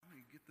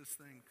this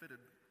thing fitted.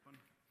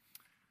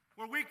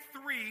 We're week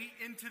 3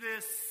 into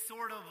this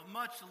sort of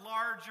much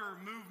larger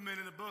movement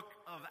in the book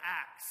of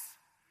Acts.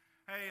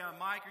 Hey,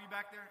 Mike, are you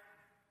back there?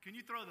 Can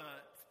you throw the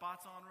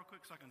spots on real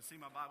quick so I can see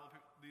my Bible,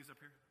 these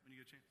up here, when you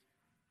get a chance?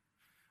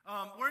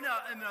 We're now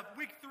in the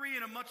week 3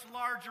 in a much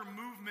larger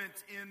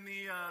movement in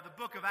the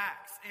book of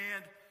Acts.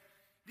 And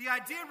the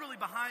idea really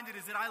behind it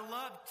is that I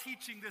love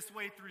teaching this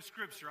way through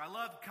Scripture. I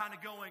love kind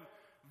of going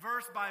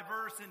verse by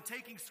verse and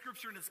taking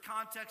Scripture in its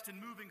context and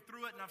moving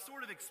through it. And I've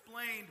sort of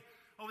explained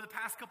over the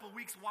past couple of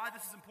weeks why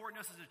this is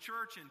important to us as a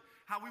church and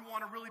how we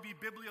want to really be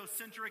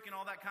bibliocentric and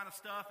all that kind of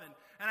stuff. And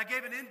I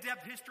gave an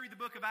in-depth history of the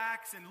book of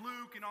Acts and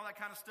Luke and all that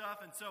kind of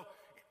stuff. And so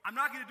I'm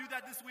not going to do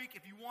that this week.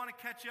 If you want to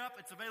catch up,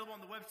 it's available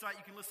on the website.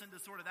 You can listen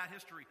to sort of that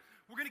history.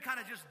 We're going to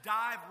kind of just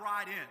dive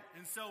right in.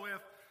 And so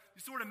if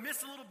you sort of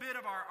miss a little bit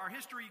of our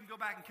history, you can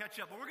go back and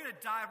catch up. But we're going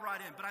to dive right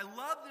in. But I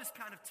love this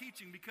kind of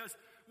teaching because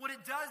what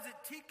it does, it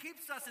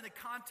keeps us in the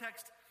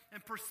context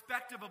and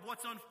perspective of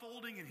what's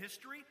unfolding in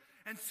history.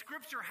 And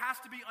Scripture has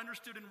to be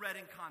understood and read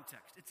in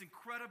context. It's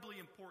incredibly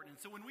important.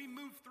 And so when we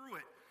move through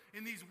it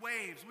in these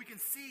waves, we can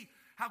see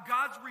how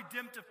God's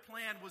redemptive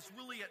plan was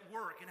really at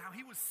work and how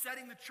he was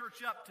setting the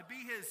church up to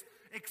be his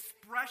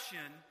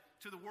expression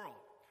to the world.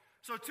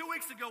 So 2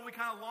 weeks ago, we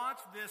kind of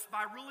launched this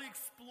by really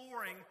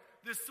exploring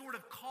this sort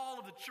of call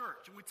of the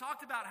church. And we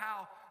talked about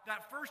how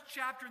that first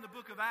chapter in the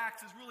book of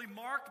Acts is really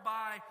marked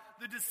by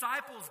the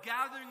disciples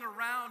gathering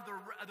around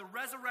the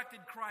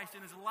resurrected Christ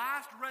in his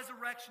last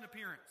resurrection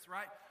appearance,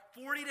 right?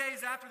 40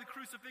 days after the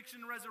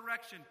crucifixion and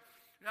resurrection,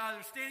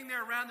 they're standing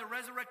there around the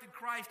resurrected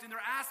Christ, and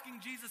they're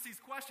asking Jesus these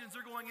questions.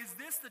 They're going, is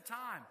this the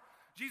time,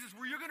 Jesus,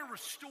 where you're going to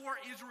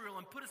restore Israel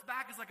and put us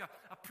back as like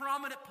a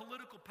prominent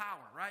political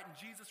power, right? And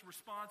Jesus'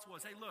 response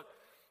was, hey, look,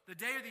 the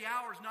day or the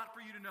hour is not for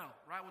you to know,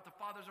 right? What the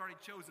Father's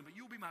already chosen, but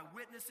you will be my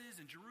witnesses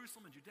in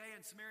Jerusalem and Judea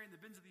and Samaria and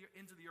the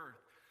ends of the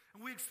earth. And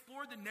we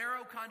explored the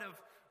narrow kind of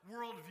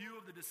worldview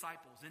of the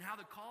disciples and how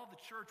the call of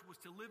the church was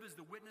to live as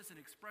the witness and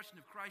expression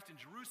of Christ in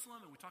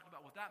Jerusalem. And we talked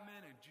about what that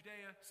meant in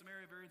Judea,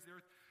 Samaria, the ends of the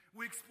earth.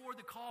 We explored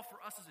the call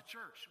for us as a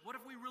church. What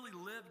if we really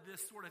lived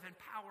this sort of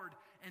empowered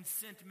and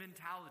sent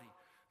mentality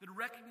that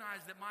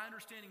recognized that my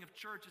understanding of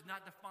church is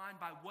not defined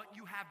by what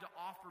you have to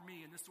offer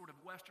me in this sort of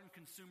Western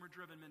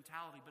consumer-driven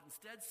mentality, but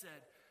instead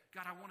said,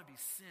 God, I want to be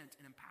sent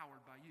and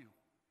empowered by you.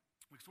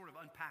 We sort of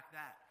unpacked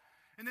that.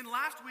 And then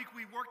last week,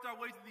 we worked our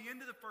way to the end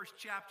of the first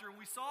chapter, and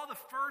we saw the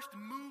first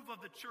move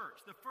of the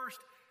church, the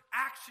first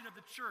action of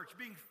the church,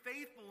 being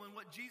faithful in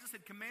what Jesus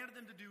had commanded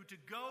them to do, to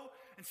go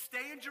and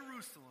stay in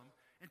Jerusalem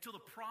until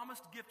the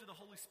promised gift of the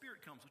Holy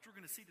Spirit comes, which we're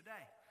going to see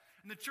today.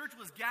 And the church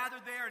was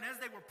gathered there, and as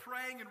they were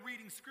praying and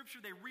reading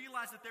Scripture, they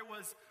realized that there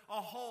was a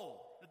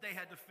hole that they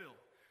had to fill.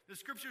 The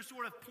Scripture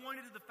sort of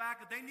pointed to the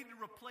fact that they needed to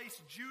replace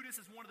Judas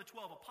as one of the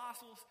 12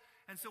 apostles,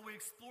 and so we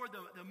explored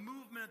the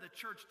movement the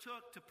church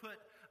took to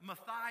put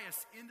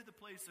Matthias into the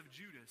place of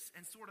Judas,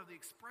 and sort of the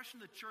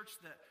expression of the church,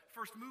 the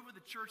first move of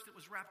the church that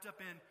was wrapped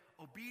up in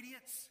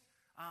obedience,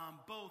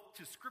 both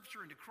to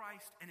Scripture and to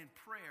Christ, and in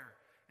prayer,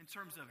 in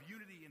terms of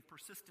unity and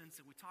persistence.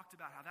 And we talked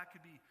about how that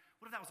could be,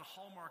 what if that was a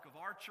hallmark of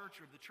our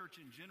church or of the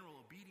church in general,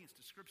 obedience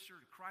to Scripture,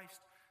 to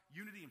Christ,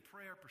 unity in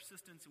prayer,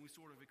 persistence, and we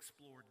sort of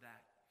explored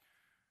that.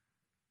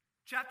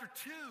 Chapter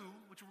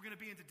 2, which we're going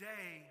to be in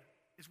today,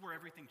 is where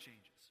everything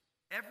changes.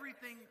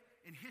 Everything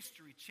in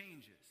history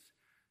changes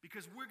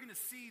because we're going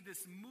to see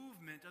this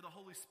movement of the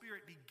Holy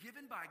Spirit be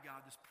given by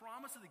God, this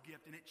promise of the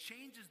gift, and it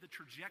changes the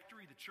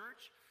trajectory of the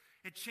church.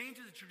 It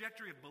changes the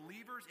trajectory of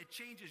believers. It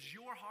changes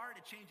your heart.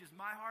 It changes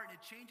my heart. And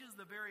it changes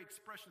the very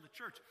expression of the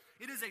church.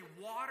 It is a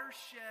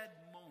watershed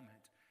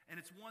moment, and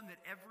it's one that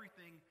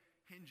everything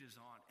hinges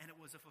on. And it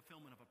was a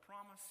fulfillment of a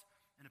promise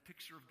and a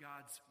picture of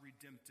God's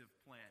redemptive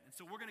plan. And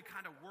so we're going to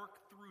kind of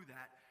work through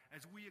that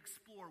as we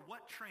explore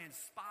what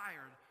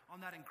transpired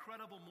on that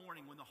incredible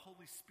morning when the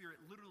Holy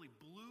Spirit literally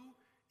blew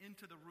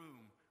into the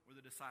room where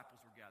the disciples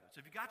were gathered.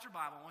 So if you got your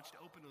Bible, I want you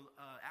to open to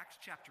Acts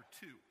chapter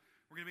 2.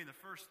 We're going to be in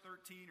the first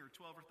 13 or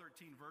 12 or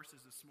 13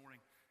 verses this morning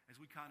as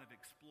we kind of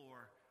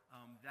explore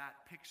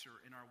that picture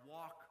in our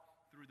walk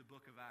through the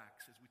book of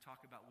Acts as we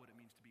talk about what it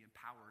means to be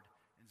empowered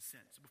and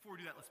sent. So before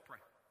we do that, let's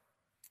pray.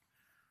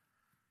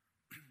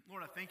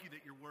 Lord, I thank you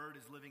that your word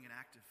is living and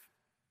active.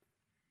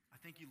 I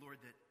thank you,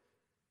 Lord, that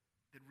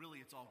really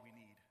it's all we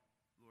need.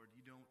 Lord,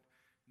 you don't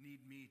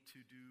need me to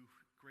do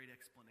great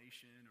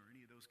explanation or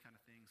any of those kind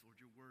of things. Lord,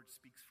 your word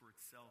speaks for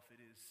itself.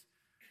 It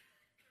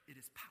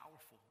is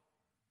powerful.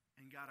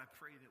 And God, I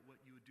pray that what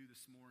you would do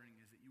this morning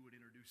is that you would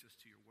introduce us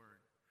to your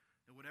word.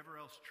 That whatever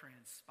else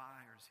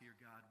transpires here,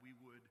 God, we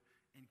would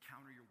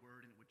encounter your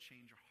word and it would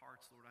change our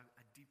hearts. Lord,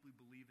 I deeply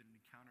believe that an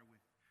encounter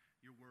with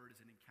your word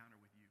is an encounter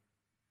with you.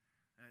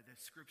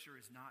 That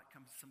Scripture is not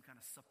some kind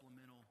of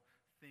supplemental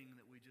thing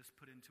that we just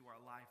put into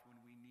our life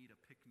when we need a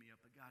pick-me-up.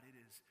 But God, it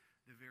is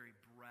the very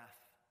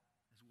breath,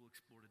 as we'll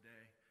explore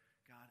today,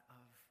 God,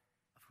 of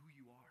who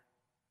you are.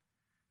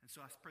 And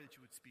so I pray that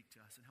you would speak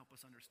to us and help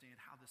us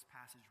understand how this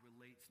passage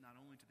relates not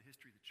only to the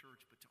history of the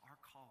church, but to our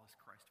call as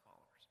Christ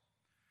followers.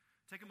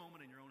 Take a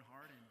moment in your own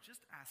heart and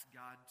just ask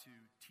God to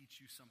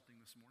teach you something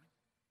this morning.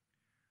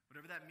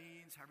 Whatever that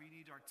means, however you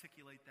need to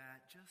articulate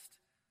that, just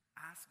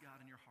ask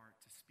God in your heart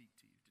to speak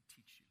to you, to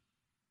teach you.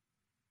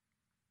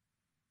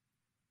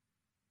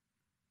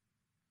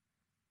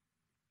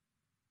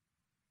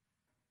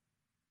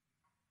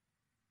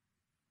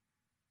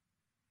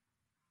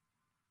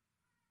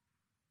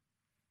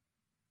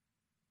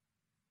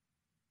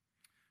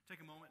 Take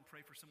a moment and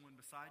pray for someone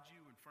beside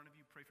you, in front of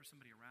you. Pray for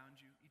somebody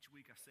around you. Each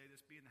week I say this,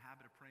 be in the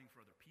habit of praying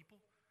for other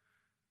people.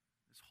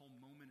 This whole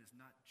moment is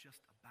not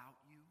just about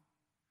you.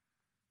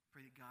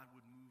 Pray that God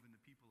would move in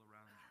the people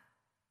around you.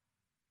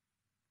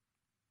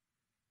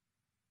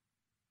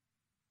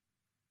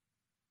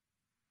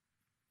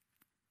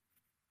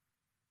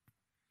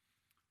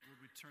 Lord,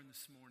 we turn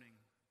this morning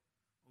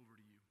over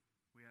to you.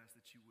 We ask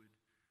that you would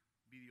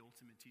be the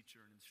ultimate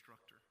teacher and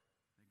instructor.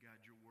 That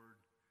God, your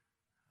word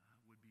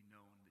would be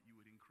known, that you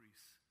would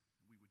increase,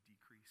 we would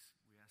decrease.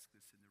 We ask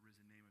this in the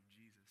risen name of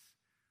Jesus,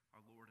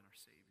 our Lord and our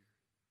Savior.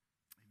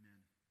 Amen.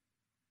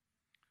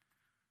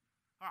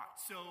 All right,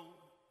 so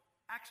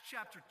Acts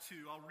chapter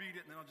 2, I'll read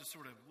it and then we'll just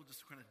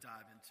kind of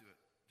dive into it.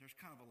 There's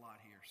kind of a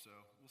lot here, so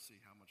we'll see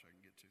how much I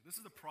can get to. This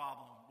is the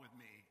problem with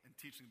me in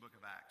teaching the book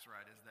of Acts,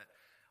 right, is that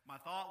my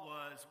thought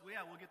was, well,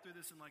 yeah, we'll get through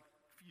this in like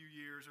a few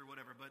years or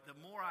whatever, but the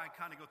more I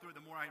kind of go through it,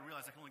 the more I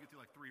realize I can only get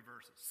through like 3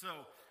 verses.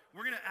 So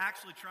we're going to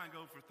actually try and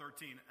go for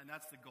 13, and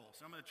that's the goal.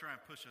 So I'm going to try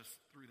and push us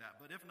through that.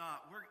 But if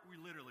not, we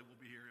literally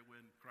will be here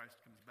when Christ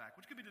comes back,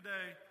 which could be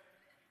today,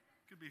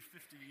 could be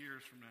 50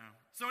 years from now.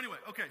 So anyway,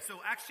 okay,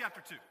 so Acts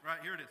chapter 2, right,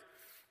 here it is.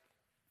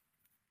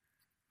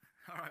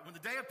 All right, when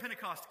the day of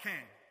Pentecost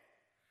came,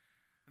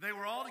 they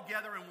were all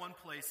together in one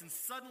place, and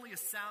suddenly a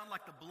sound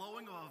like the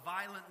blowing of a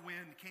violent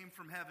wind came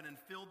from heaven and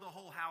filled the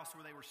whole house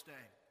where they were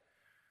staying.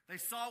 They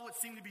saw what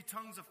seemed to be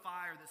tongues of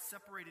fire that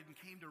separated and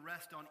came to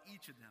rest on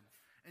each of them.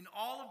 And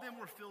all of them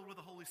were filled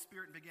with the Holy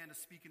Spirit and began to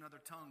speak in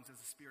other tongues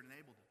as the Spirit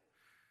enabled them.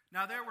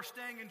 Now there were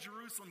staying in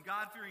Jerusalem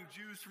God-fearing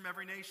Jews from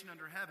every nation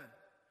under heaven.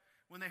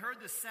 When they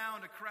heard this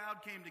sound, a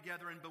crowd came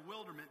together in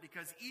bewilderment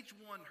because each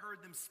one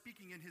heard them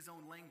speaking in his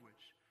own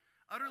language.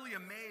 Utterly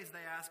amazed,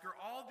 they asked, "Are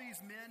all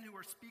these men who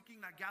are speaking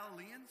not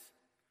Galileans?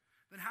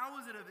 Then how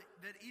is it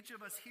that each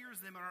of us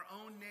hears them in our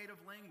own native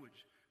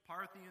language?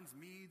 Parthians,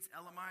 Medes,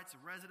 Elamites,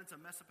 residents of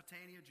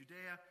Mesopotamia,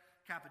 Judea,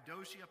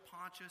 Cappadocia,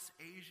 Pontus,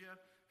 Asia,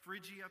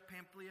 Phrygia,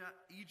 Pamphylia,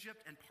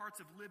 Egypt, and parts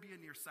of Libya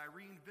near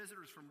Cyrene,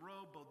 visitors from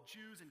Rome, both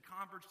Jews and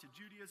converts to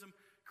Judaism,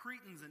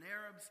 Cretans and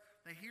Arabs.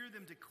 They hear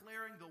them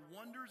declaring the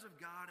wonders of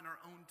God in our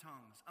own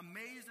tongues.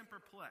 Amazed and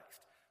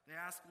perplexed, they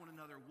ask one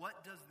another,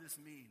 'What does this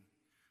mean?'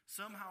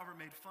 Some, however,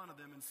 made fun of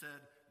them and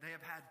said, 'They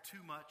have had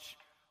too much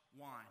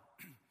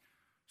wine.'"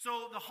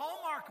 So the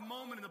hallmark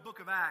moment in the book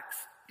of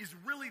Acts is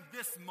really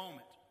this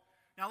moment.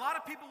 Now, a lot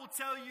of people will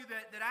tell you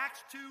that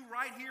Acts 2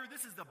 right here,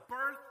 this is the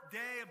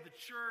birthday of the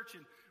church.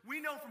 And we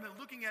know from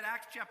looking at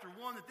Acts chapter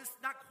 1 that this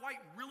is not quite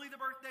really the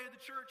birthday of the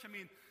church. I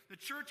mean, the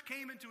church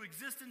came into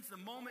existence the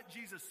moment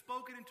Jesus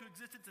spoke it into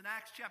existence in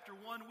Acts chapter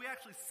 1. We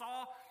actually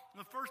saw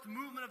the first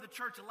movement of the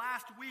church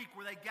last week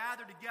where they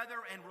gathered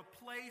together and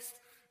replaced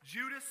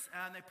Judas,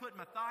 and they put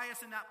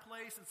Matthias in that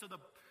place. And so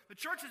the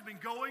church has been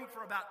going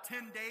for about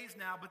 10 days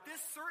now, but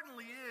this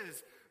certainly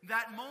is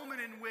that moment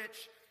in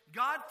which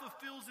God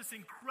fulfills this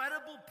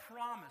incredible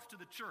promise to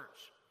the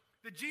church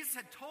that Jesus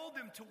had told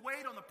them to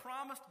wait on the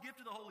promised gift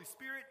of the Holy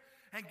Spirit,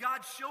 and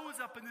God shows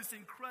up in this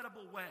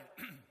incredible way.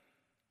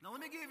 Now let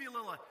me give you a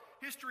little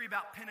history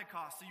about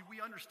Pentecost so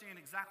we understand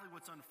exactly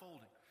what's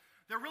unfolding.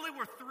 There really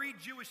were 3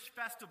 Jewish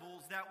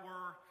festivals that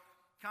were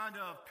kind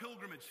of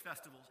pilgrimage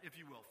festivals, if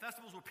you will.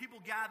 Festivals where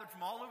people gathered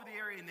from all over the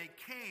area and they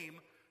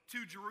came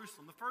to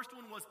Jerusalem. The first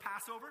one was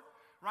Passover,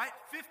 right?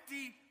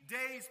 50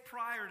 days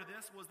prior to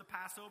this was the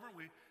Passover.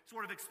 We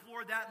sort of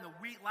explored that in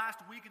the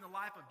last week in the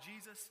life of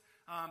Jesus.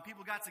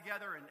 People got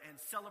together and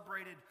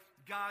celebrated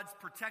God's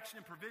protection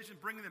and provision,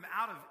 bringing them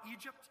out of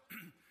Egypt.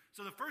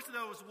 So the first of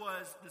those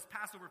was this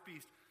Passover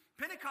feast.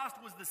 Pentecost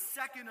was the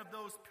second of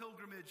those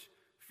pilgrimage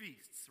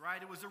feasts,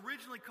 right? It was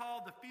originally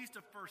called the Feast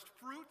of First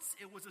Fruits.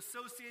 It was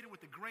associated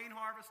with the grain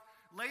harvest,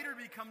 later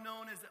become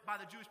known as by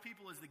the Jewish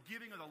people as the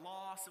giving of the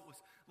law. So it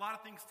was a lot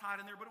of things tied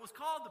in there, but it was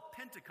called the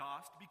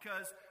Pentecost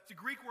because it's a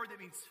Greek word that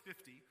means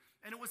 50,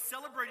 and it was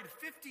celebrated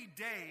 50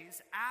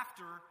 days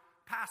after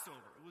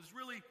Passover. It was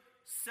really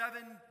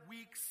 7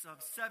 weeks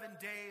of 7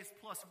 days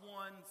plus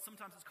 1.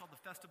 Sometimes it's called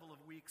the Festival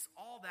of Weeks.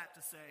 All that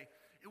to say,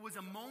 it was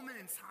a moment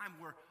in time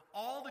where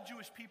all the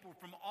Jewish people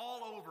from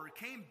all over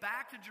came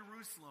back to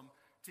Jerusalem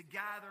to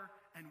gather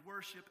and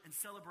worship and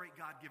celebrate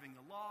God giving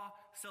the law,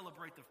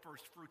 celebrate the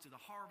first fruits of the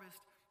harvest,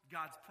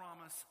 God's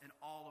promise, and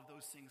all of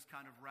those things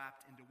kind of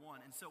wrapped into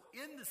one. And so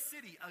in the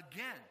city,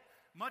 again,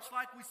 much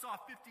like we saw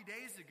 50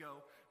 days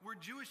ago, were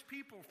Jewish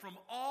people from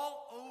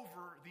all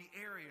over the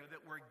area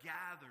that were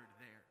gathered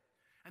there.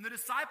 And the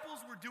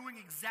disciples were doing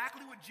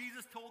exactly what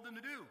Jesus told them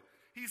to do.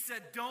 He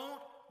said,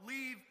 "Don't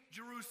leave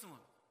Jerusalem.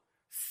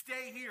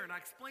 Stay here." And I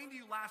explained to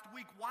you last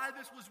week why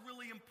this was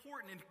really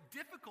important and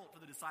difficult for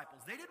the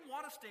disciples. They didn't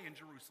want to stay in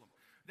Jerusalem.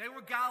 They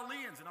were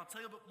Galileans, and I'll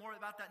tell you a bit more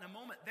about that in a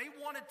moment. They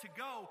wanted to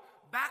go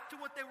back to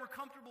what they were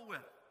comfortable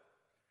with.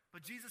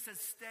 But Jesus says,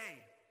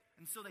 "Stay.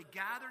 And so they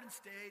gathered and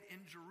stayed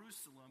in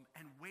Jerusalem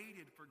and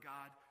waited for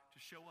God to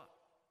show up.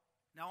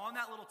 Now, on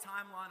that little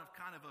timeline of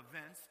kind of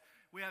events,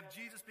 we have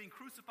Jesus being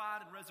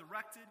crucified and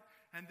resurrected.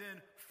 And then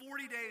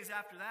 40 days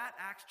after that,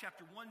 Acts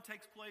chapter 1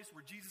 takes place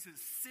where Jesus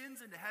ascends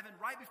into heaven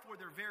right before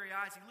their very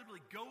eyes. He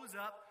literally goes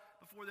up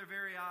before their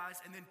very eyes.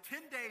 And then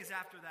 10 days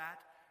after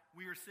that,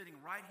 we are sitting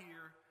right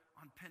here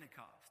on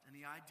Pentecost. And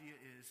the idea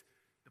is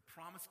the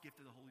promised gift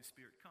of the Holy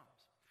Spirit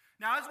comes.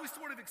 Now, as we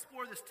sort of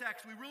explore this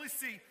text, we really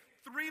see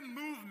three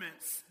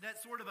movements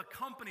that sort of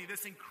accompany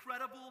this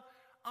incredible,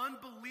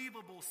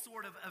 unbelievable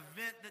sort of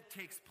event that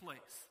takes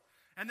place.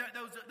 And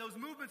those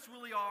movements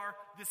really are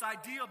this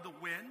idea of the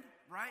wind,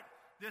 right?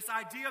 This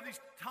idea of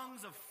these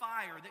tongues of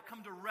fire that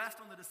come to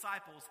rest on the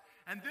disciples.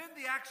 And then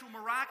the actual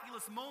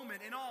miraculous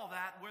moment in all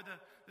that where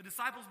the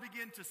disciples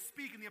begin to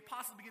speak and the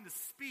apostles begin to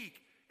speak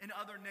in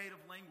other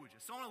native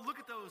languages. So I want to look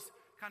at those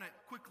kind of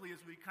quickly as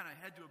we kind of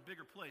head to a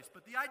bigger place.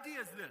 But the idea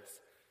is this.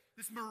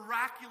 This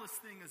miraculous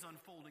thing is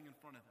unfolding in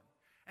front of them.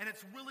 And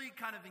it's really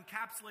kind of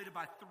encapsulated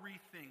by three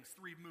things,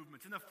 three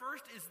movements. And the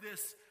first is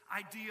this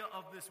idea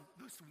of this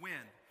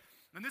wind.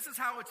 And this is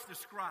how it's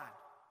described.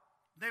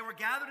 They were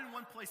gathered in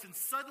one place, and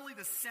suddenly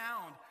the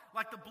sound,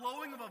 like the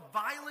blowing of a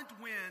violent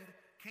wind,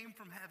 came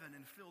from heaven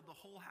and filled the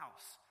whole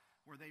house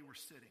where they were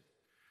sitting.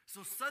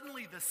 So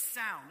suddenly the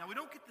sound, now we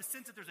don't get the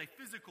sense that there's a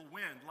physical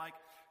wind, like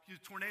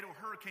tornado,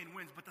 hurricane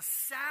winds, but the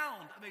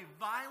sound of a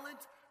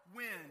violent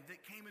wind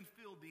that came and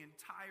filled the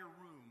entire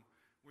room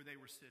where they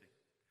were sitting.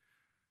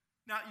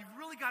 Now, you've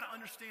really got to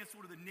understand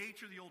sort of the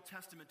nature of the Old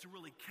Testament to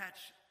really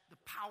catch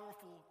the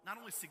powerful, not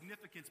only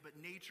significance, but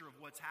nature of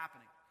what's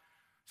happening.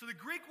 So the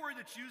Greek word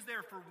that's used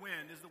there for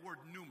wind is the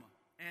word pneuma.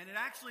 And it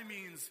actually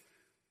means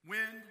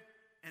wind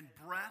and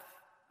breath,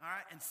 all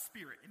right, and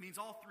spirit. It means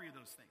all three of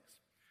those things.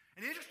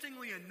 And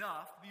interestingly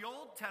enough, the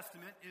Old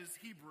Testament is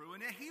Hebrew.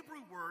 And a Hebrew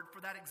word for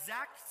that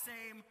exact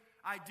same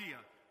idea,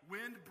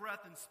 wind,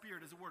 breath, and spirit,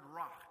 is the word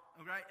ruach.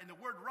 Okay? And the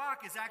word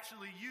ruach is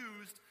actually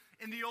used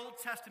in the Old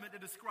Testament to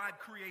describe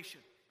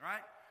creation. All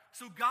right?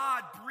 So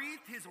God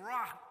breathed his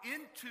ruach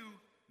into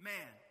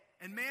man.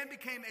 And man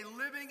became a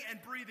living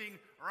and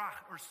breathing ruach,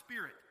 or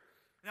spirit.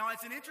 Now,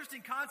 it's an interesting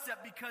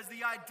concept because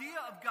the idea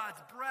of God's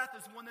breath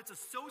is one that's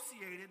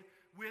associated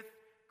with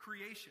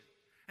creation.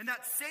 And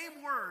that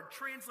same word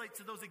translates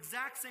to those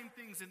exact same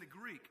things in the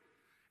Greek.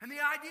 And the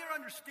idea or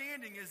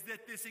understanding is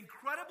that this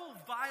incredible,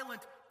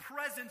 violent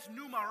presence,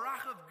 pneuma,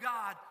 ruach of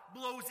God,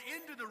 blows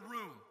into the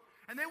room.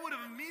 And they would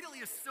have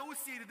immediately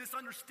associated this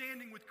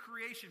understanding with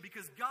creation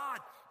because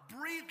God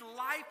breathed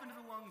life into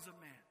the lungs of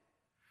man.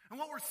 And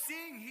what we're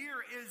seeing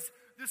here is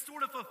this sort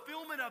of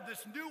fulfillment of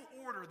this new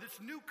order, this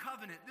new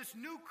covenant, this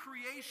new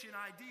creation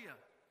idea.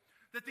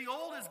 That the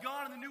old is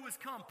gone and the new has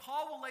come.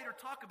 Paul will later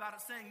talk about it,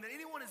 saying that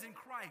anyone is in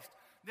Christ,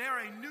 they are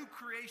a new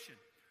creation.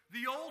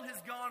 The old has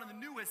gone and the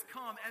new has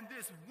come. And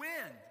this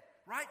wind,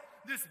 right?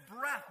 This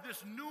breath, this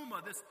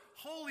pneuma, this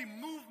holy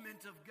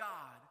movement of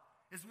God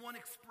is one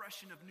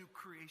expression of new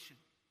creation,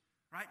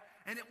 right?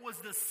 And it was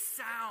the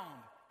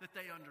sound that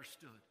they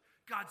understood.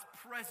 God's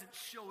presence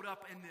showed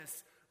up in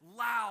this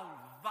loud,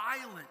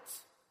 violent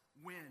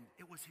wind.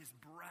 It was his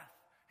breath,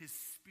 his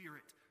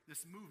spirit,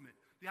 this movement.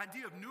 The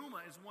idea of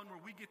pneuma is one where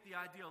we get the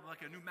idea of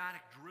like a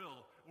pneumatic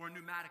drill or a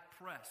pneumatic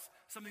press,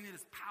 something that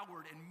is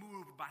powered and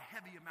moved by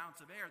heavy amounts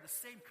of air. The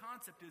same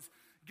concept is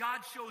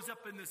God shows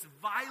up in this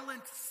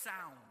violent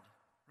sound,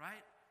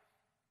 right?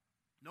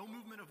 No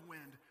movement of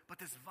wind, but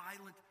this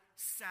violent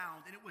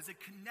sound. And it was a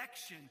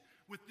connection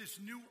with this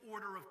new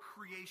order of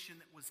creation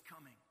that was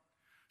coming.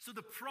 So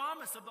the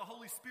promise of the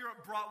Holy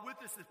Spirit brought with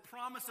us the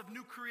promise of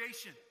new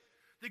creation.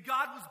 That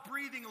God was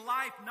breathing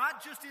life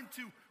not just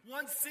into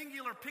one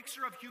singular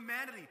picture of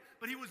humanity,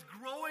 but he was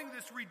growing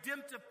this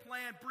redemptive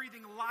plan,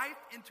 breathing life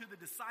into the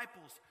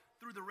disciples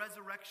through the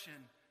resurrection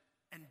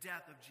and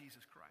death of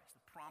Jesus Christ.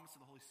 The promise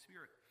of the Holy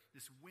Spirit.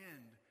 This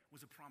wind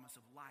was a promise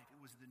of life. It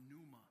was the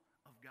pneuma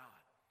of God.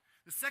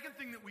 The second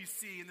thing that we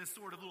see in this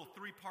sort of little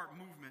three-part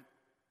movement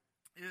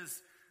is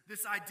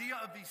this idea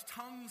of these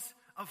tongues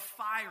of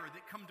fire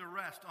that come to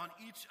rest on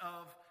each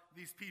of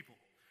these people.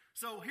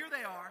 So here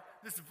they are.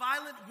 This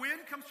violent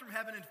wind comes from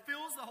heaven and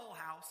fills the whole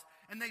house.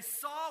 And they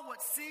saw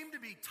what seemed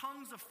to be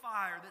tongues of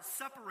fire that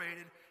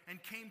separated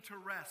and came to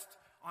rest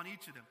on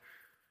each of them.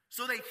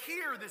 So they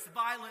hear this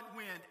violent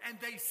wind and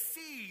they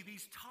see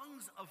these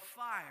tongues of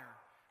fire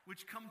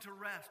which come to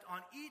rest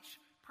on each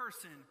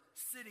person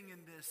sitting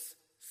in this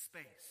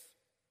space.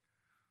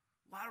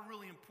 A lot of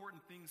really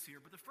important things here.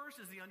 But the first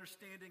is the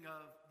understanding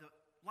of,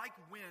 like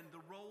wind,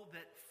 the role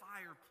that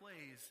fire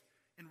plays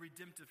in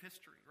redemptive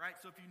history, right?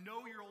 So if you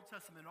know your Old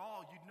Testament at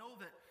all, you know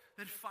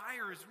that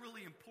fire is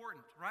really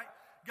important, right?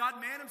 God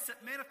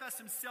manifests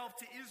himself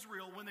to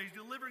Israel when they're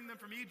delivering them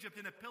from Egypt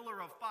in a pillar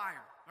of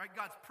fire, right?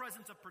 God's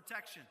presence of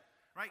protection,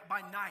 right?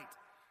 By night.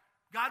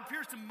 God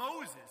appears to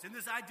Moses in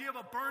this idea of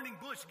a burning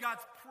bush,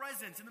 God's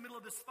presence in the middle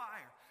of this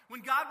fire. When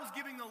God was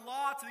giving the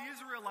law to the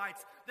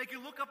Israelites, they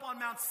could look up on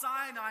Mount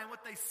Sinai and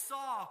what they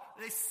saw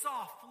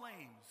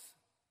flames.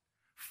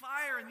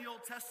 Fire in the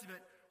Old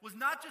Testament was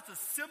not just a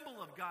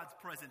symbol of God's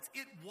presence,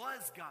 it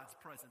was God's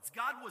presence.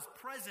 God was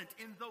present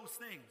in those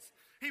things.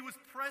 He was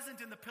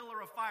present in the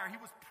pillar of fire. He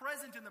was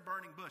present in the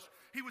burning bush.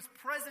 He was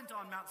present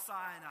on Mount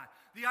Sinai.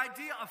 The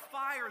idea of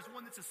fire is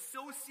one that's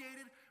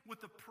associated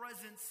with the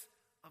presence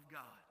of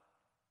God.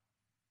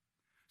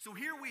 So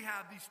here we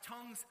have these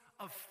tongues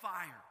of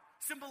fire,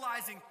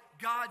 symbolizing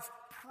God's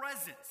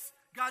presence,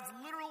 God's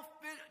literal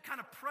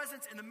kind of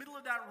presence in the middle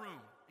of that room,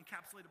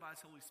 encapsulated by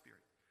His Holy Spirit.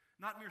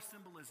 Not mere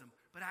symbolism,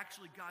 but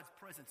actually God's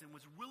presence. And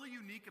what's really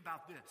unique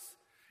about this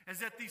is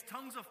that these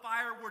tongues of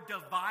fire were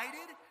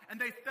divided and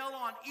they fell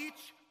on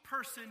each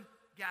person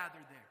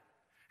gathered there.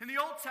 In the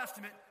Old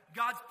Testament,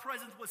 God's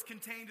presence was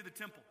contained to the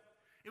temple.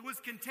 It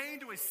was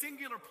contained to a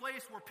singular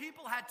place where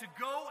people had to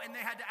go and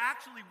they had to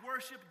actually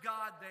worship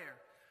God there.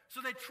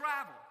 So they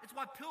traveled. It's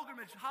why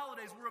pilgrimage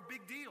holidays were a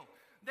big deal.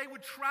 They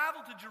would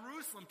travel to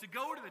Jerusalem to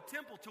go to the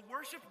temple to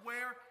worship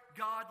where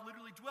God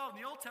literally dwelled.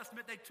 In the Old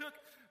Testament, they took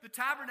the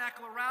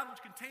tabernacle around, which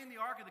contained the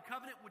Ark of the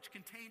Covenant, which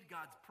contained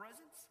God's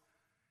presence,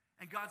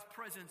 and God's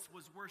presence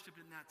was worshipped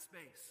in that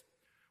space.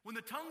 When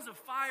the tongues of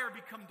fire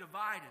become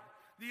divided,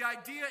 the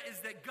idea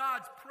is that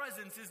God's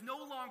presence is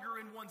no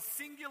longer in one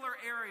singular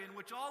area in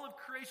which all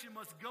of creation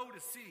must go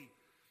to see,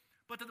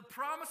 but that the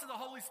promise of the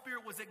Holy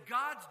Spirit was that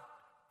God's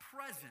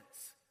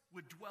presence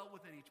would dwell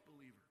within each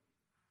believer.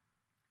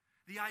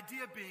 The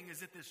idea being is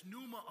that this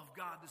pneuma of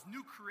God, this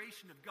new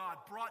creation of God,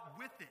 brought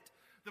with it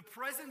the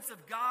presence of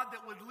God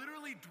that would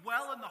literally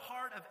dwell in the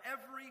heart of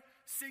every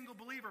single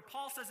believer.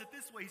 Paul says it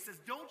this way. He says,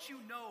 don't you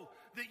know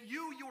that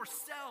you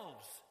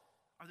yourselves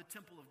are the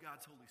temple of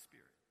God's Holy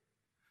Spirit?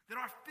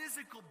 That our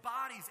physical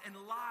bodies and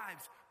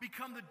lives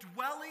become the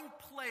dwelling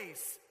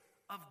place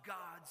of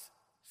God's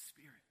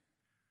Spirit.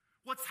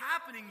 What's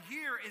happening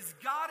here is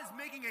God is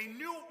making a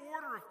new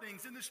order of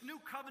things in this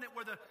new covenant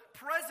where the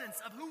presence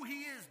of who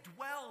He is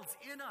dwells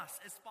in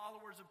us as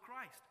followers of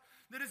Christ.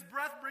 That His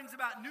breath brings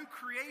about new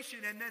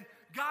creation, and then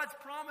God's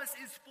promise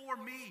is for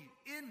me,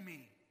 in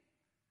me.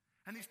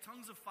 And these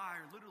tongues of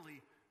fire literally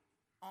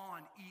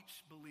on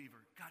each believer.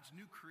 God's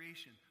new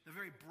creation. The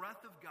very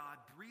breath of God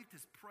breathed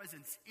His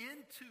presence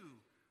into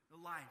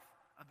the life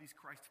of these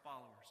Christ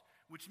followers.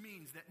 Which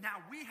means that now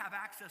we have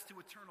access to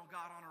eternal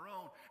God on our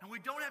own. And we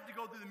don't have to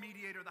go through the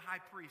mediator, the high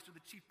priest, or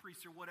the chief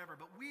priest, or whatever.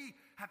 But we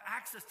have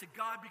access to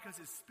God because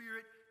His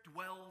Spirit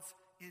dwells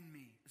in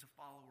me as a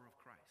follower of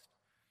Christ.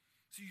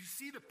 So you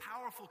see the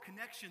powerful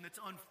connection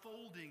that's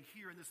unfolding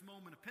here in this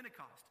moment of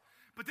Pentecost.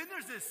 But then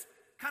there's this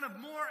kind of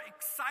more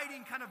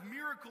exciting kind of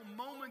miracle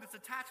moment that's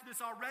attached to this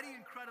already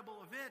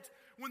incredible event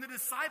when the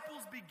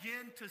disciples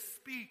begin to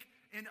speak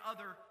in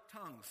other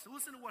tongues. So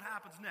listen to what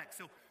happens next.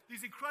 So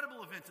these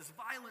incredible events, this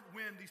violent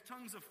wind, these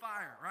tongues of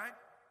fire, right?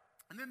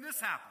 And then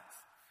this happens.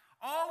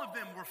 All of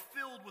them were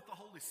filled with the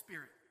Holy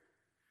Spirit.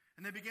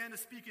 And they began to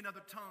speak in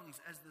other tongues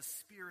as the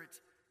Spirit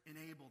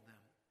enabled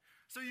them.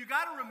 So you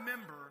got to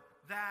remember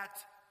that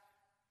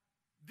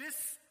this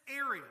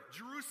area,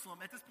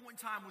 Jerusalem, at this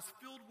point in time was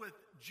filled with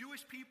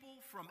Jewish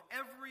people from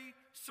every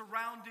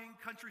surrounding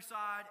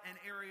countryside and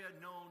area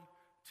known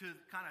to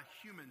kind of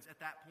humans at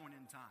that point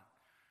in time.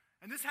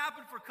 And this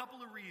happened for a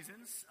couple of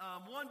reasons.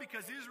 One,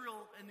 because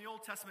Israel in the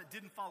Old Testament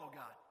didn't follow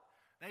God.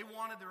 They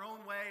wanted their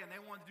own way, and they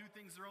wanted to do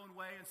things their own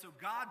way. And so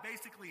God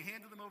basically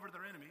handed them over to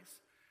their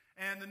enemies.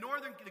 And the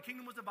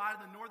kingdom was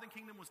divided. The northern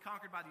kingdom was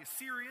conquered by the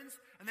Assyrians,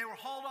 and they were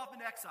hauled off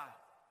into exile.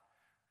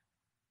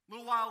 A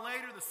little while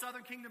later, the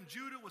southern kingdom,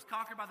 Judah, was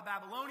conquered by the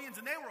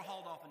Babylonians, and they were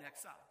hauled off into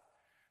exile.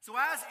 So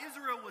as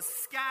Israel was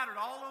scattered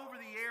all over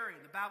the area,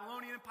 the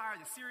Babylonian Empire,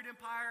 the Assyrian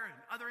Empire, and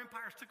other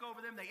empires took over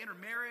them. They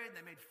intermarried,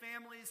 they made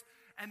families,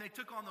 and they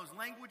took on those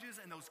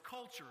languages and those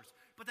cultures.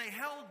 But they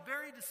held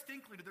very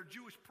distinctly to their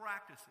Jewish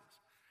practices.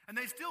 And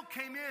they still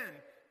came in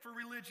for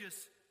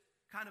religious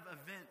kind of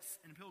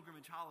events and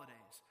pilgrimage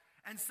holidays.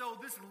 And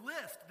so this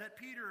list that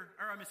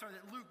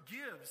that Luke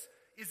gives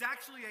is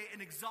actually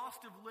an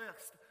exhaustive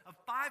list of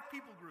five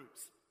people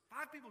groups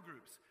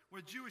where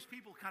Jewish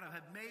people kind of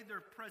had made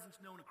their presence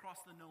known across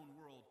the known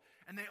world.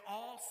 And they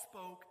all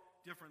spoke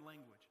different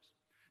languages.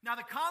 Now,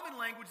 the common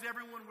language that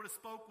everyone would have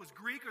spoke was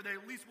Greek, or they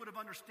at least would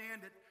have understood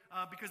it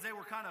because they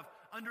were kind of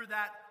under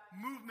that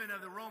movement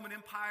of the Roman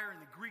Empire, and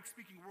the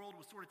Greek-speaking world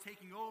was sort of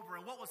taking over.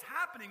 And what was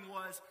happening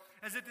was,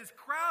 as that this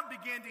crowd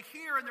began to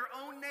hear in their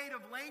own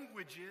native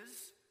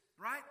languages,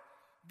 right,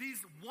 these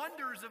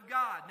wonders of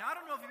God. Now, I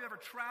don't know if you've ever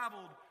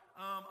traveled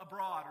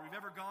abroad, or you've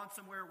ever gone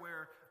somewhere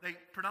where they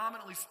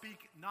predominantly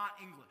speak not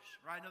English,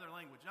 right, another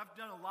language. And I've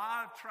done a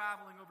lot of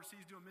traveling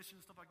overseas doing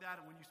missions and stuff like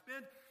that, and when you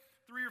spend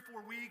 3 or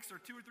 4 weeks or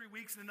 2 or 3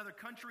 weeks in another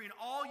country and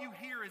all you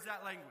hear is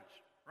that language,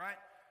 right?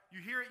 You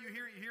hear it,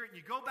 and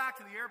you go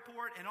back to the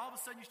airport and all of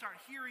a sudden you start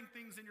hearing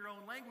things in your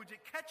own language.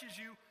 It catches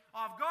you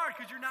off guard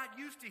because you're not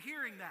used to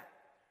hearing that.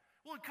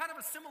 Well, kind of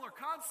a similar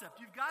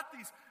concept. You've got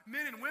these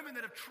men and women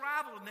that have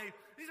traveled, and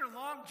these are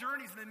long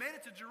journeys, and they made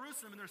it to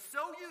Jerusalem, and they're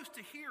so used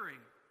to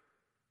hearing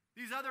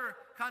these other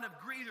kind of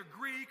either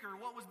Greek or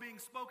what was being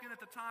spoken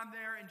at the time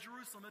there in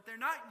Jerusalem that they're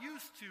not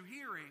used to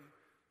hearing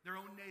their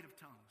own native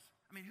tongues.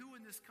 I mean, who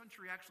in this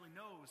country actually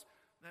knows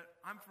that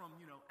I'm from,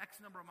 X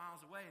number of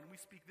miles away, and we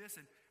speak this,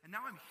 and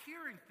now I'm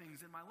hearing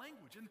things in my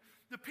language. And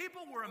the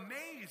people were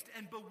amazed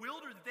and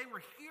bewildered that they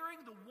were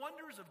hearing the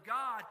wonders of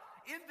God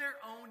in their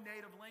own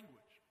native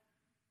language.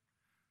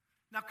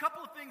 Now, a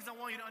couple of things I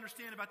want you to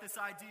understand about this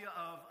idea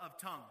of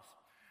tongues.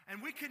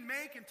 And we can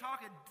make and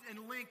talk and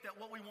link that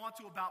what we want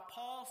to about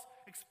Paul's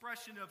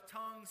expression of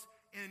tongues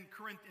in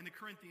the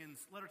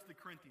Corinthians, letter to the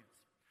Corinthians.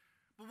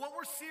 But what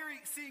we're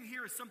seeing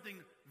here is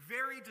something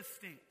very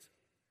distinct.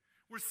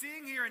 We're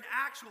seeing here an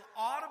actual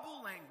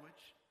audible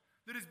language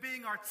that is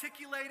being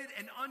articulated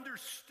and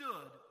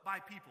understood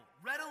by people,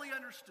 readily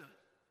understood.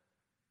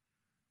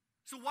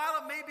 So while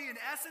it may be in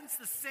essence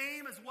the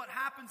same as what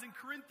happens in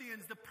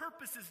Corinthians, the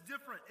purpose is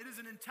different. It is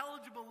an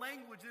intelligible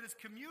language that is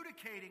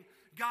communicating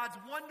God's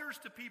wonders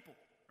to people,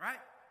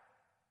 right?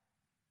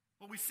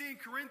 What we see in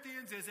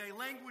Corinthians is a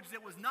language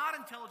that was not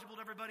intelligible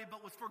to everybody,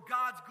 but was for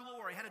God's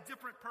glory, had a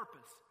different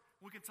purpose.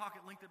 We can talk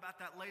at length about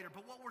that later.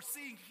 But what we're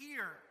seeing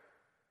here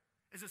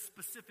is a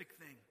specific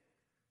thing.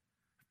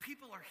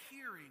 People are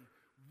hearing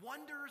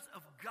wonders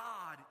of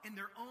God in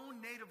their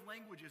own native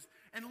languages.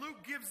 And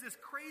Luke gives this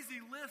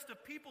crazy list of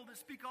people that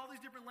speak all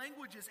these different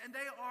languages, and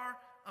they are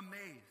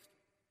amazed.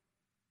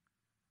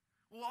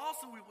 Well,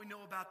 also what we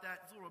know about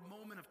that sort of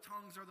moment of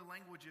tongues or other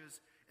languages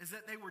is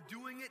that they were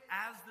doing it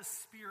as the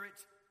Spirit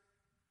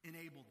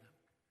enabled them.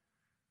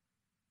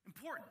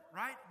 Important,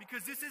 right?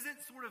 Because this isn't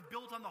sort of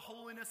built on the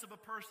holiness of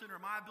a person or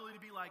my ability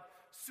to be like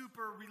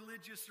super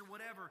religious or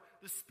whatever.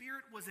 The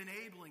Spirit was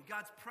enabling.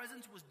 God's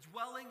presence was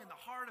dwelling in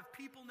the heart of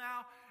people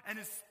now,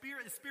 and the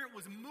Spirit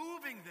was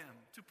moving them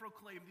to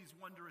proclaim these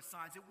wondrous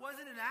signs. It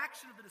wasn't an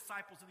action of the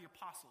disciples or the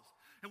apostles.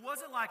 It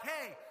wasn't like,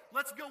 hey,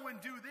 let's go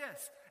and do this.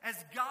 As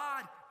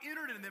God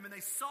entered in them and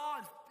they saw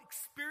and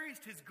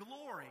experienced His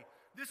glory,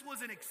 this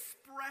was an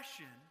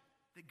expression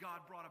that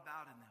God brought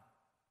about in them.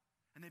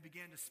 And they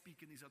began to speak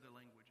in these other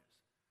languages.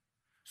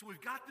 So we've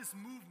got this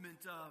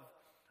movement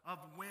of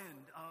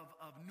wind,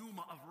 of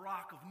pneuma, of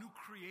rock, of new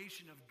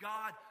creation, of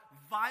God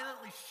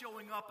violently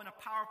showing up in a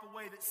powerful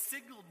way that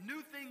signaled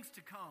new things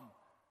to come.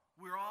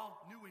 We're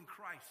all new in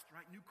Christ,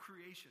 right? New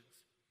creations.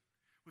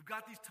 We've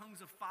got these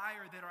tongues of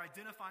fire that are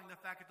identifying the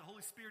fact that the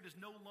Holy Spirit is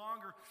no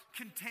longer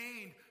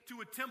contained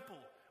to a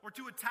temple or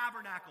to a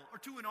tabernacle or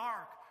to an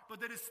ark, but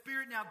that His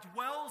Spirit now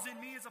dwells in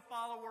me as a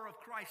follower of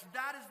Christ.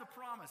 That is the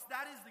promise.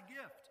 That is the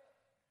gift.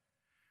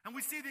 And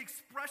we see the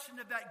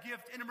expression of that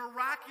gift in a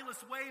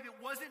miraculous way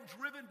that wasn't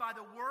driven by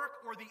the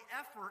work or the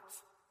efforts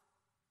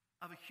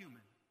of a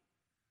human,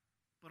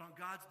 but on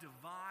God's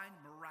divine,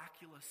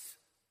 miraculous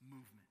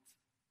movement.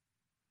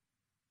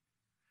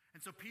 And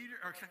so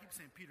I keep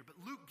saying Peter,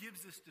 but Luke gives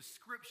this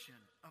description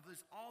of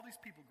all these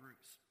people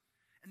groups,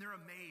 and they're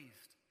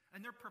amazed,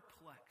 and they're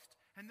perplexed,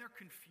 and they're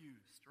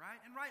confused,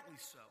 right? And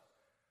rightly so.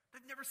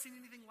 They've never seen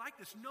anything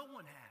like this. No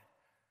one had.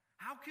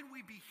 How can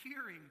we be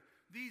hearing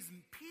these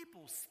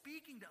people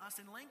speaking to us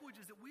in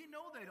languages that we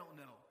know they don't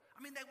know?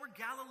 I mean, they were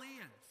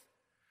Galileans.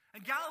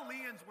 And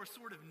Galileans were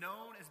sort of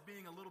known as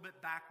being a little bit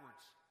backwards,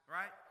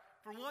 right?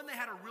 For one, they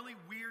had a really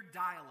weird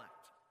dialect.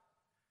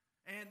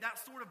 And that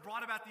sort of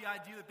brought about the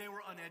idea that they were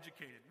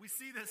uneducated. We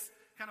see this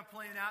kind of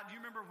playing out. Do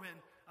you remember when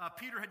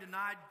Peter had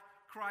denied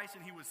Christ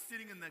and he was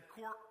sitting in the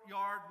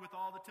courtyard with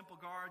all the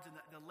temple guards, and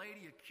the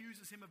lady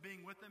accuses him of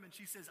being with them, and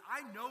she says,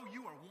 "I know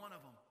you are one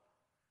of them."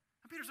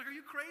 And Peter's like, "Are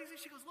you crazy?"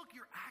 She goes, "Look,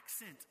 your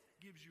accent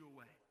gives you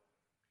away."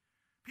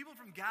 People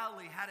from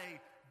Galilee had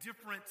a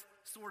different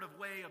sort of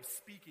way of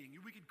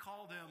speaking. We could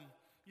call them,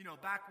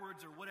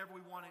 backwards or whatever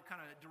we want, a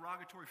kind of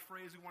derogatory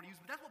phrase we want to use,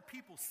 but that's what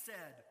people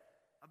said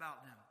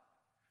about them.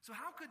 So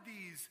how could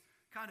these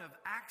kind of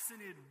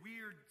accented,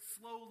 weird,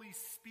 slowly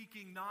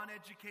speaking,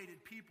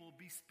 non-educated people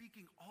be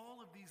speaking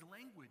all of these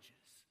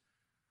languages?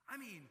 I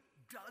mean,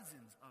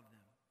 dozens of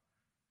them.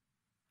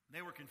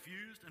 They were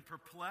confused and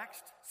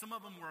perplexed. Some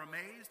of them were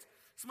amazed.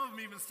 Some of them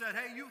even said,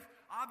 "Hey, you've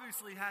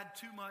obviously had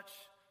too much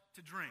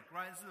to drink,"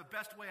 right? This is the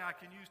best way I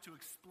can use to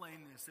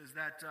explain this, is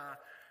that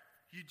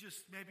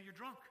maybe you're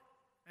drunk.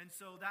 And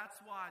so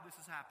that's why this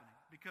is happening.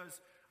 Because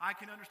I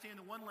can understand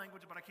the one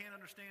language, but I can't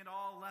understand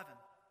all 11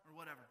 or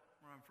whatever,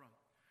 where I'm from.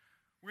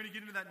 We're going to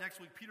get into that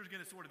next week. Peter's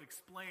going to sort of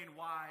explain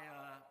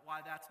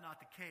why that's not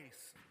the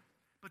case.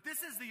 But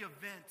this is the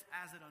event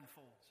as it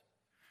unfolds.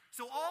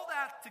 So all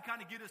that to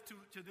kind of get us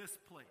to this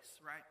place,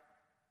 right?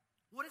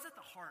 What is at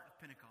the heart of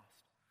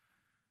Pentecost?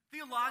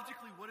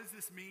 Theologically, what does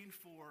this mean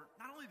for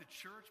not only the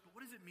church, but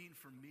what does it mean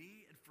for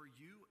me and for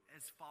you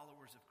as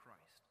followers of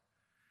Christ?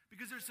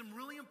 Because there's some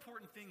really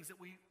important things that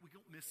we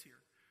don't miss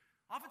here.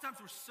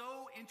 Oftentimes we're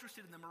so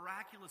interested in the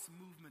miraculous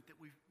movement that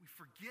we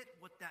forget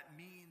what that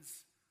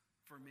means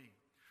for me.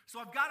 So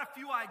I've got a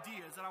few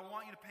ideas that I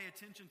want you to pay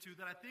attention to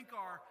that I think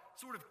are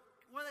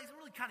they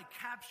really kind of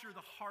capture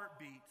the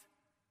heartbeat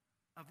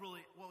of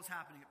really what was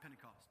happening at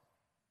Pentecost.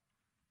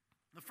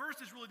 The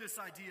first is really this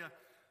idea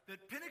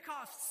that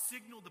Pentecost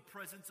signaled the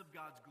presence of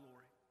God's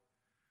glory.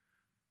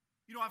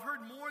 I've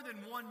heard more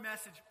than one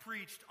message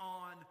preached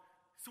on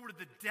sort of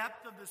the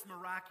depth of this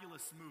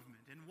miraculous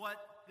movement and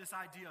what this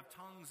idea of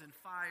tongues and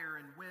fire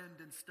and wind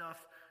and stuff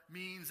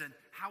means and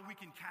how we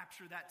can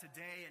capture that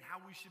today and how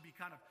we should be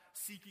kind of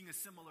seeking a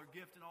similar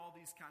gift and all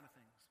these kind of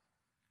things.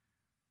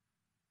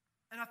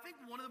 And I think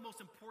one of the most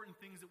important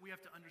things that we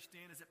have to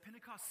understand is that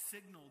Pentecost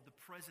signaled the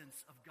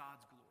presence of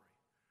God's glory.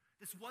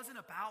 This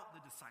wasn't about the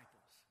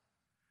disciples.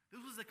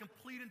 This was a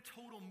complete and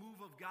total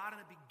move of God,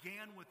 and it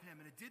began with him,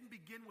 and it didn't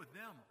begin with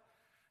them.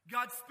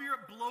 God's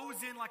Spirit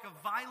blows in like a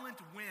violent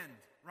wind,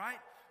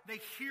 right? They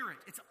hear it.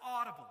 It's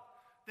audible.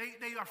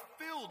 They are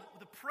filled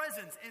with the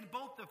presence in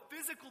both the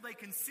physical they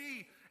can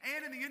see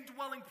and in the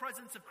indwelling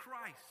presence of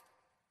Christ,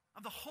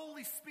 of the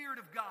Holy Spirit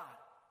of God.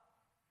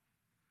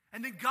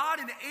 And then God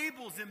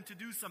enables them to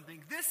do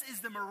something. This is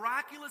the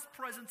miraculous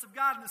presence of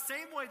God in the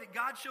same way that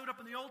God showed up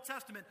in the Old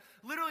Testament,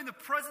 literally in the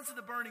presence of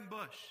the burning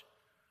bush,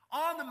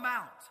 on the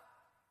Mount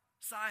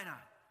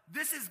Sinai.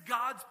 This is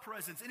God's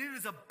presence, and it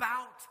is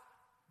about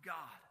God.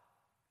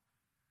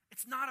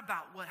 It's not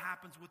about what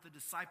happens with the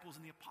disciples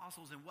and the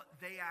apostles and what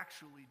they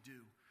actually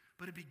do,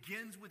 but it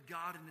begins with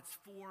God, and it's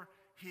for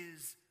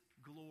his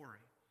glory.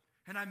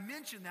 And I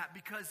mention that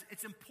because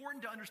it's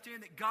important to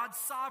understand that God's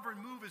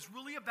sovereign move is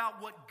really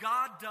about what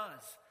God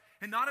does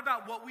and not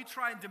about what we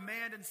try and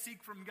demand and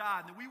seek from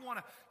God. That we want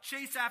to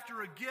chase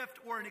after a gift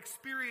or an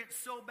experience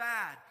so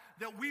bad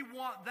that we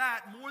want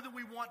that more than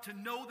we want to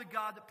know the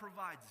God that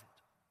provides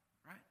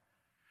it. Right?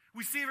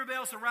 We see everybody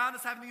else around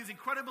us having these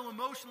incredible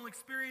emotional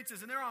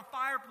experiences and they're on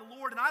fire for the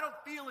Lord, and I don't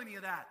feel any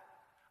of that.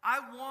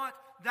 I want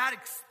that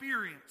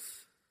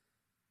experience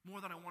more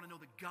than I want to know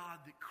the God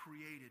that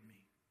created me.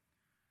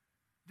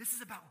 This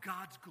is about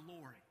God's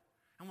glory.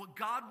 And what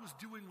God was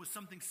doing was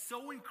something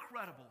so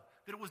incredible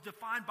that it was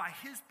defined by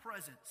his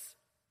presence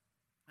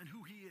and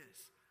who he is.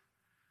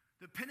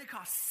 The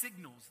Pentecost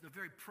signals the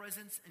very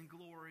presence and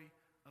glory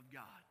of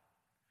God.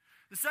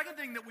 The second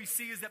thing that we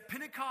see is that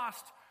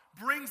Pentecost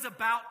brings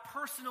about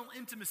personal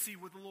intimacy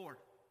with the Lord.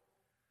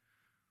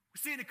 We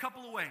see it in a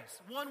couple of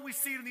ways. One, we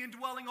see it in the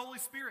indwelling Holy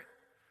Spirit.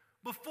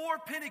 Before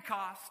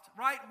Pentecost,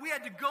 right, we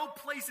had to go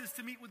places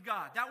to meet with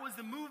God. That was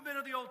the movement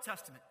of the Old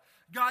Testament.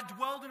 God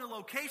dwelled in a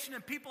location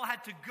and people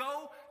had to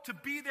go to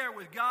be there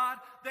with God.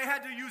 They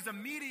had to use a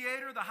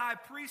mediator, the high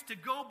priest, to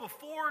go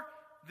before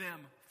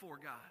them for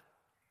God.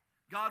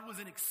 God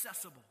was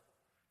inaccessible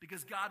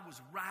because God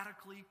was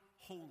radically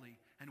holy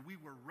and we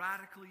were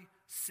radically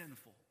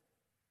sinful.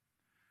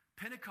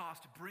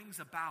 Pentecost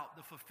brings about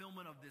the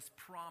fulfillment of this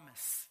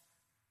promise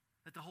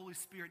that the Holy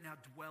Spirit now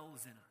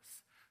dwells in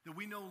us. That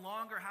we no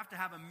longer have to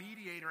have a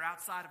mediator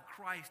outside of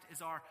Christ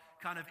as our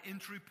kind of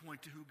entry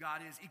point to who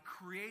God is. It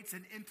creates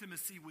an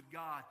intimacy with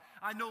God.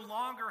 I no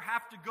longer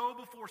have to go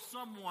before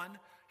someone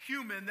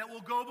human that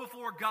will go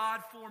before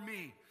God for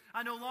me.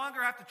 I no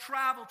longer have to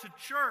travel to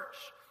church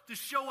to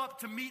show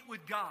up to meet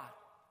with God.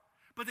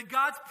 But that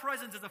God's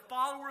presence as a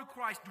follower of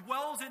Christ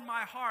dwells in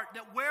my heart,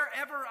 that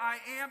wherever I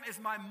am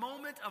is my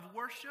moment of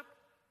worship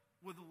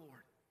with the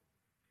Lord.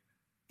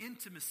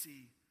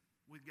 Intimacy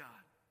with God.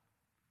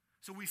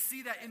 So we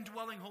see that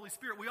indwelling Holy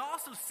Spirit. We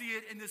also see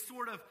it in this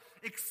sort of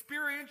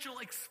experiential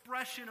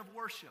expression of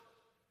worship.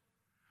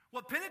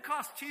 What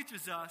Pentecost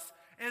teaches us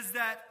is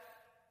that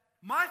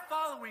my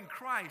following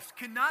Christ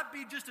cannot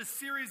be just a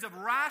series of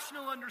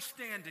rational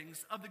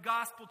understandings of the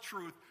gospel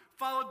truth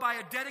followed by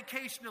a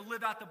dedication to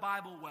live out the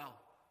Bible well.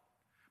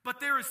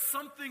 But there is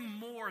something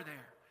more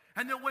there.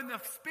 And that when the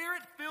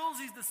Spirit fills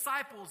these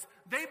disciples,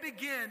 they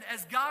begin,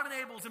 as God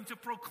enables them, to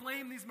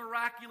proclaim these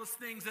miraculous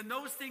things, and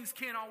those things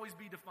can't always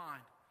be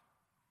defined.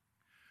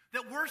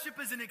 That worship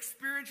is an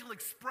experiential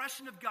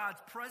expression of God's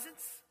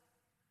presence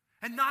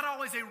and not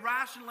always a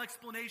rational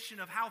explanation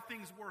of how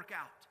things work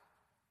out.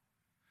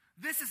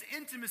 This is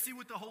intimacy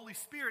with the Holy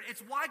Spirit.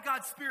 It's why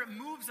God's Spirit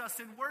moves us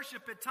in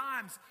worship at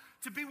times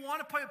to want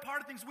to play a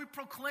part of things we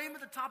proclaim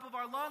at the top of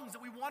our lungs,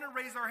 that we want to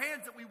raise our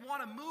hands, that we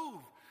want to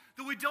move,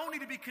 that we don't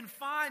need to be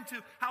confined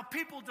to how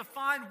people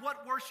define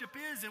what worship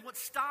is and what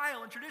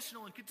style and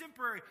traditional and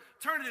contemporary,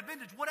 alternative,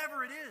 vintage,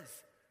 whatever it is.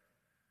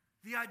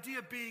 The idea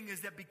being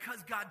is that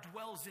because God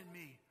dwells in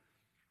me,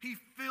 he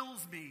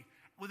fills me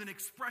with an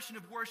expression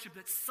of worship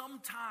that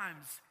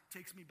sometimes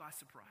takes me by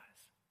surprise.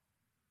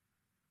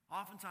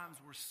 Oftentimes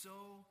we're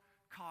so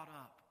caught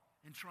up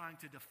in trying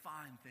to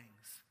define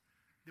things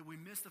that we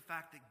miss the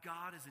fact that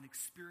God is an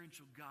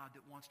experiential God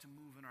that wants to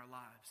move in our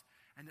lives,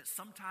 and that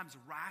sometimes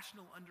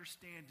rational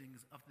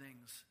understandings of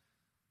things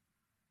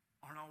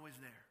aren't always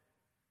there.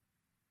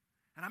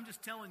 And I'm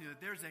just telling you that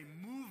there's a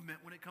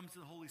movement when it comes to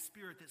the Holy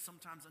Spirit that's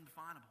sometimes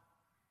undefinable.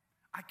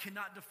 I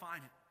cannot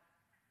define it.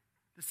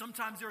 That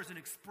sometimes there is an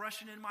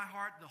expression in my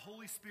heart, the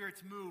Holy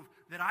Spirit's move,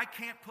 that I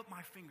can't put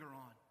my finger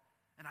on.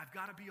 And I've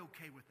got to be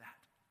okay with that.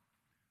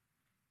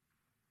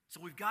 So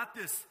we've got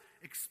this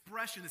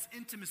expression, this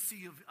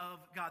intimacy of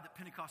God that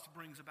Pentecost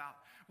brings about.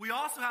 We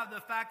also have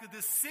the fact that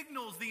this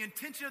signals the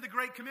intention of the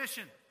Great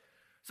Commission.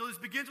 So this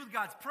begins with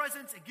God's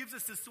presence. It gives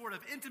us this sort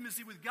of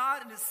intimacy with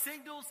God, and it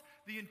signals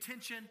the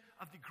intention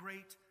of the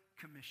Great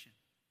Commission.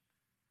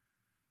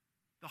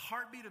 The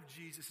heartbeat of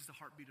Jesus is the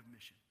heartbeat of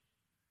mission.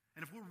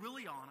 And if we're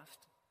really honest,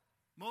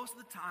 Most of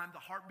the time, the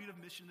heartbeat of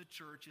mission in the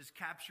church is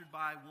captured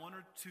by one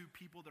or two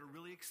people that are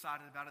really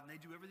excited about it, and they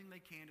do everything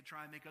they can to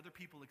try and make other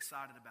people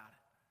excited about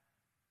it.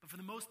 But for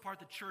the most part,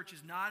 the church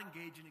is not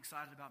engaged and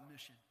excited about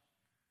mission.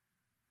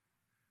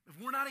 If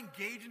we're not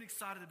engaged and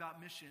excited about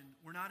mission,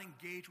 we're not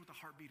engaged with the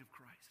heartbeat of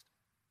Christ.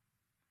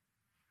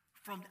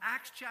 From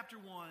Acts chapter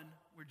 1,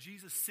 where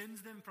Jesus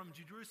sends them from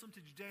Jerusalem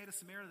to Judea to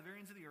Samaria, the very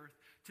ends of the earth,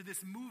 to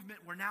this movement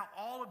where now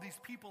all of these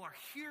people are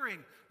hearing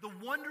the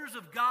wonders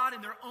of God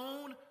in their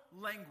own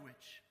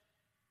language.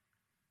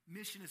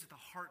 Mission is at the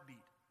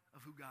heartbeat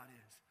of who God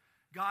is.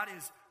 God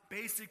is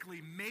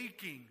basically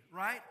making,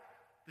 right,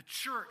 the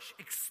church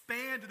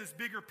expand to this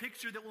bigger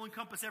picture that will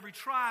encompass every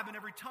tribe and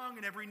every tongue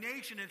and every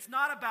nation. And it's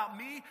not about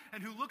me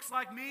and who looks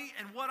like me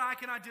and what I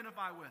can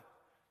identify with.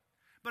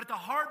 But at the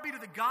heartbeat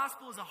of the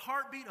gospel is a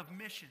heartbeat of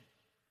mission.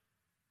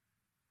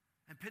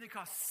 And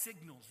Pentecost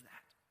signals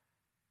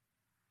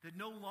that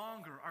no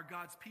longer are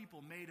God's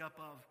people made up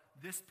of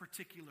this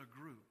particular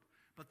group,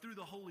 but through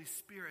the Holy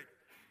Spirit,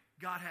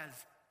 God has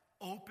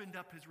opened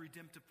up his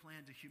redemptive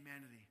plan to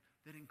humanity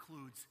that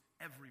includes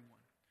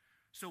everyone.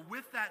 So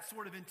with that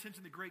sort of intent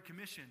in the Great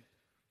Commission,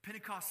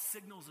 Pentecost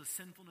signals the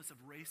sinfulness of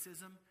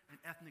racism and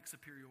ethnic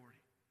superiority.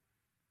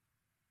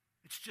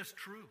 It's just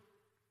true.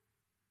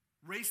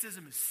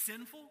 Racism is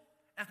sinful.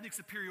 Ethnic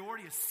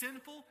superiority is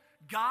sinful.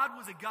 God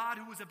was a God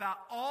who was about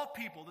all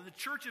people. The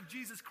Church of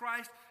Jesus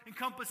Christ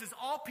encompasses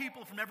all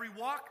people from every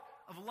walk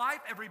of life,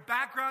 every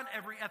background,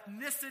 every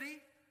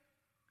ethnicity.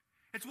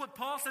 It's what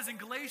Paul says in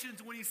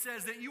Galatians when he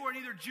says that you are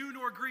neither Jew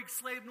nor Greek,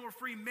 slave nor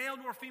free, male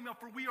nor female,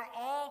 for we are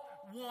all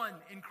one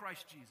in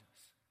Christ Jesus.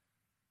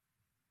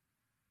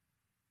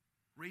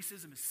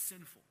 Racism is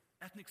sinful.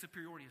 Ethnic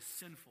superiority is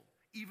sinful.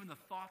 Even the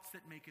thoughts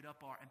that make it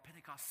up are, and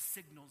Pentecost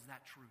signals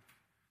that truth.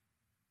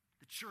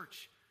 The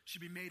church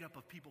should be made up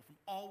of people from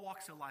all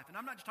walks of life. And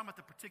I'm not just talking about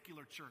the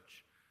particular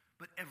church,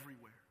 but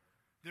everywhere.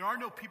 There are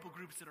no people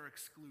groups that are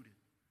excluded.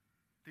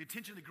 The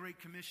intention of the Great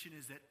Commission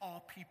is that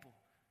all people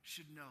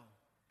should know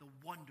the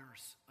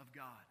wonders of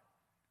God.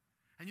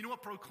 And you know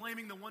what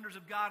proclaiming the wonders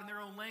of God in their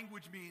own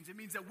language means? It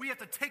means that we have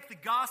to take the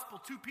gospel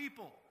to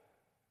people.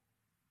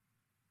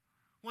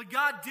 What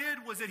God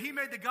did was that he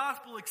made the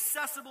gospel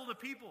accessible to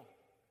people.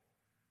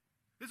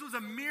 This was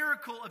a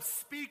miracle of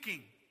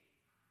speaking.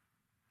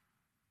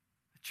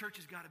 The church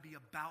has got to be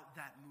about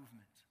that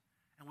movement.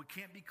 And we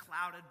can't be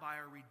clouded by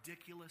our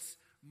ridiculous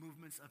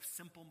movements of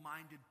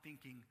simple-minded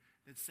thinking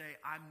that say,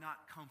 I'm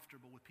not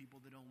comfortable with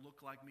people that don't look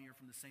like me or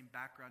from the same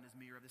background as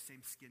me or have the same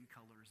skin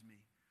color as me.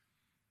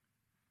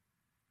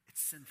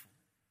 It's sinful.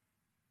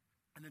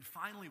 And then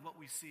finally what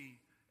we see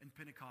in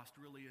Pentecost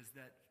really is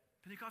that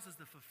Pentecost is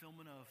the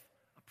fulfillment of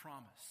a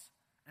promise.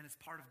 And it's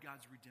part of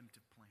God's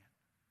redemptive plan.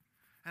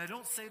 And I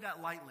don't say that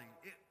lightly.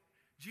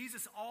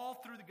 Jesus all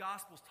through the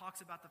Gospels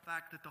talks about the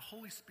fact that the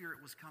Holy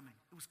Spirit was coming.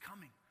 It was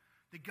coming.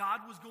 That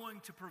God was going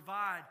to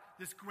provide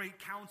this great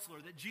counselor.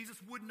 That Jesus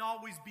wouldn't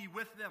always be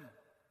with them.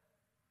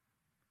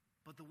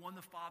 But the one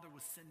the Father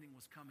was sending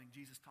was coming.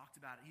 Jesus talked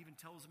about it. He even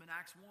tells them in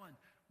Acts 1,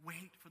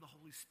 wait for the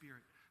Holy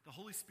Spirit. The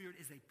Holy Spirit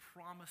is a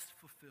promise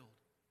fulfilled.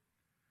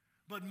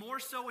 But more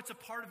so, it's a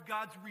part of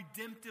God's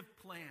redemptive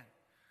plan.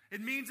 It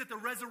means that the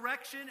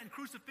resurrection and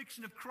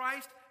crucifixion of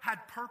Christ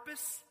had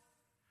purpose.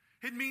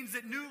 It means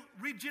that new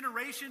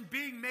regeneration,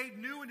 being made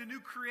new into new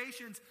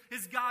creations,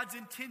 is God's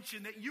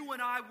intention. That you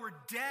and I were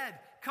dead,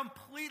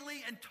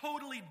 completely and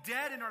totally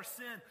dead in our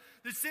sin.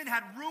 The sin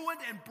had ruined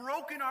and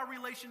broken our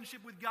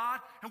relationship with God,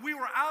 and we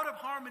were out of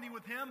harmony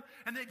with him.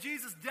 And that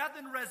Jesus' death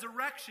and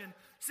resurrection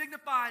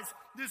signifies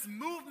this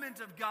movement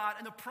of God,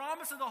 and the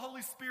promise of the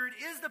Holy Spirit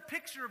is the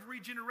picture of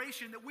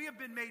regeneration, that we have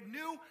been made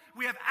new,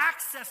 we have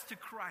access to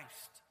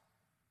Christ.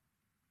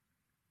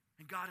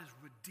 And God is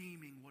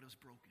redeeming what is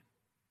broken.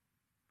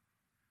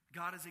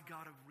 God is a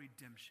God of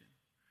redemption.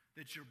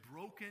 That your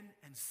broken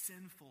and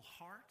sinful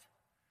heart,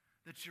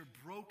 that your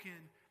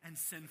broken and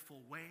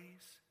sinful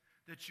ways,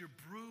 that your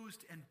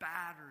bruised and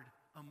battered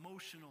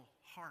emotional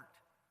heart,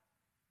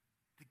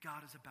 that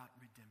God is about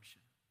redemption.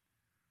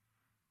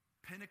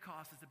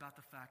 Pentecost is about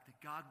the fact that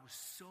God was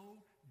so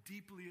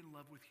deeply in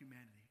love with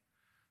humanity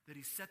that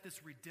he set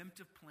this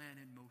redemptive plan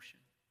in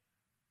motion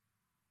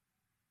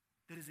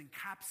that is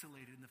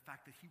encapsulated in the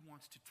fact that he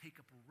wants to take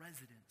up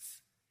residence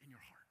in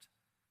your heart.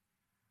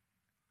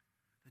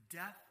 The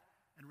death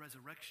and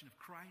resurrection of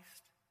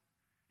Christ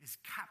is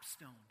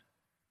capstoned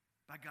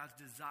by God's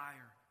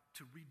desire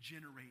to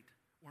regenerate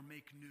or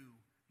make new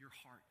your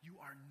heart. You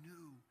are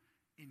new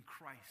in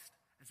Christ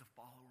as a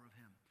follower of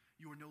him.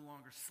 You are no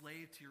longer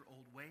slave to your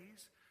old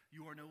ways.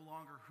 You are no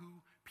longer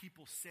who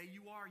people say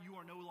you are. You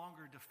are no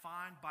longer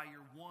defined by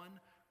your one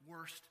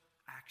worst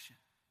action.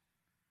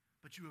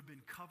 But you have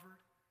been covered,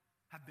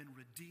 have been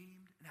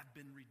redeemed, and have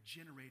been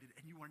regenerated,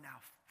 and you are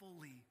now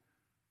fully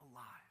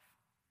alive.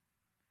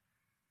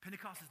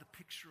 Pentecost is the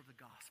picture of the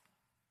gospel.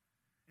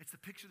 It's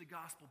the picture of the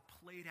gospel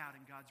played out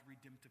in God's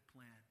redemptive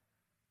plan.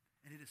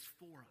 And it is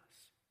for us.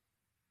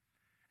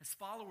 As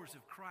followers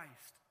of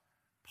Christ,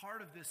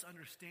 part of this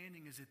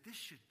understanding is that this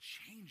should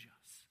change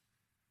us.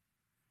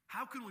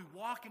 How can we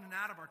walk in and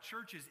out of our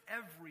churches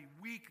every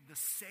week the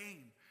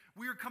same?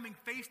 We are coming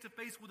face to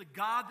face with a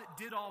God that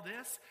did all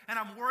this, and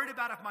I'm worried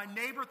about if my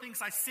neighbor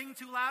thinks I sing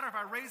too loud, or if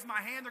I raise my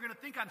hand, they're going to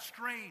think I'm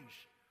strange.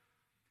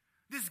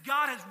 This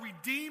God has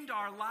redeemed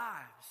our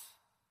lives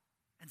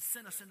and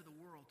sent us into the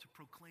world to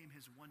proclaim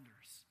his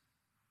wonders.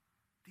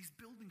 These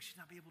buildings should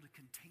not be able to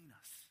contain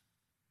us.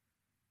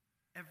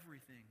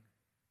 Everything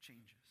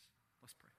changes. Let's pray.